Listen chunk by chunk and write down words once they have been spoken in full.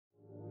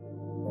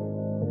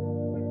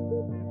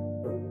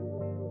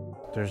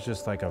There's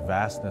just like a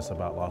vastness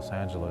about Los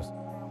Angeles.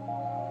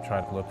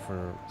 Try to look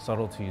for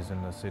subtleties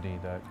in the city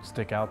that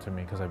stick out to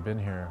me because I've been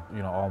here,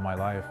 all my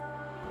life.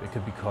 It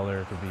could be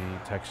color, it could be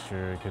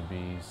texture, it could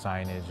be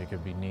signage, it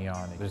could be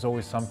neon. There's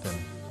always something.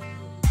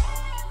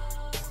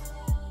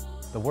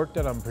 The work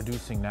that I'm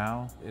producing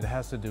now, it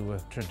has to do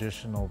with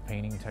traditional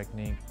painting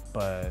technique,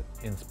 but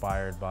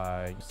inspired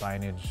by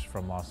signage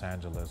from Los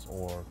Angeles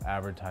or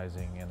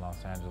advertising in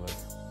Los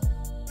Angeles.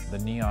 The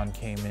neon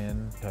came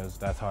in because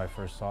that's how I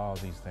first saw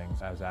these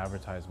things, as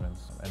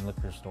advertisements in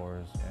liquor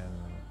stores and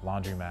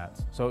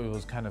laundromats. So it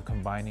was kind of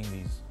combining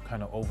these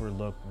kind of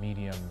overlooked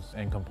mediums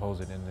and compose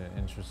it in an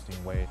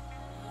interesting way.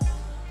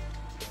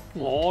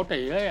 我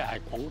哋咧係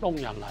廣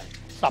東人嚟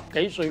，10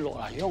幾歲落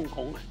嚟香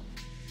港嘅。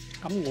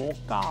咁我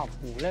家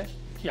父咧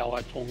又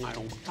係做霓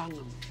虹燈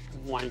啊，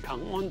圍牆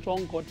安裝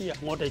嗰啲啊，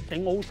我哋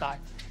整好晒。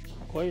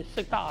佢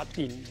識得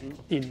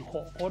電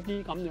學嗰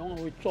啲咁樣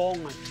去裝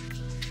啊。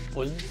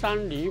本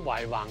身你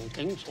為環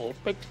境所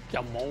逼，就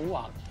冇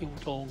話叫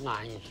做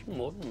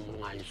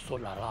藝術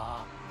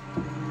啦。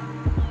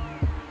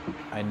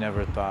I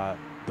never thought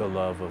the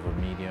love of a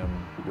medium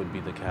would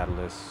be the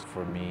catalyst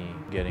for me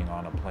getting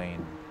on a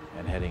plane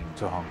and heading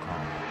to Hong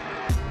Kong.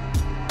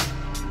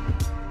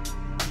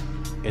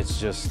 It's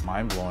just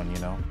mind-blowing,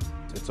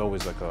 It's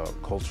always like a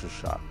culture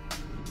shock.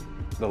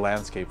 The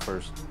landscape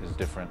first is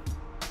different.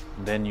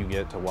 Then you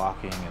get to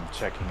walking and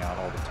checking out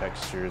all the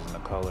textures and the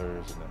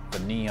colors and the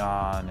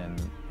neon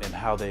and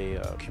how they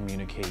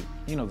communicate.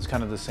 It's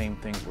kind of the same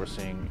things we're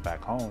seeing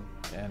back home.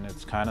 And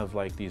it's kind of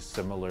like these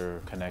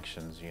similar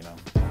connections,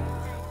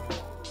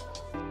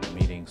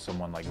 Meeting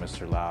someone like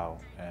Mr. Lau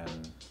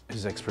and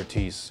his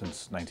expertise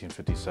since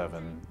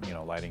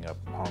 1957, lighting up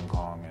Hong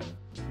Kong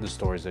and the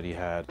stories that he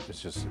had.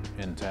 It's just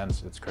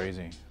intense, it's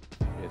crazy.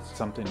 It's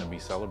something to be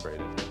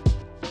celebrated.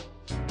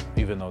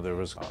 Even though there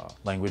was a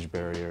language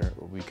barrier,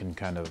 we can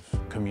kind of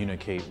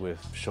communicate with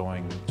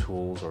showing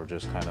tools or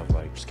just kind of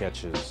like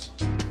sketches.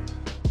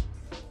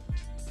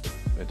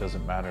 It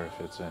doesn't matter if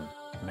it's in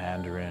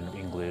Mandarin,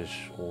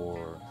 English,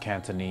 or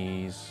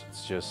Cantonese.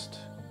 It's just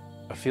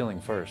a feeling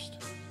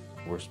first.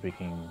 We're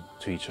speaking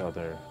to each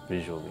other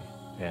visually,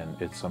 and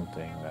it's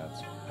something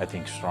that's, I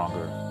think,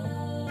 stronger.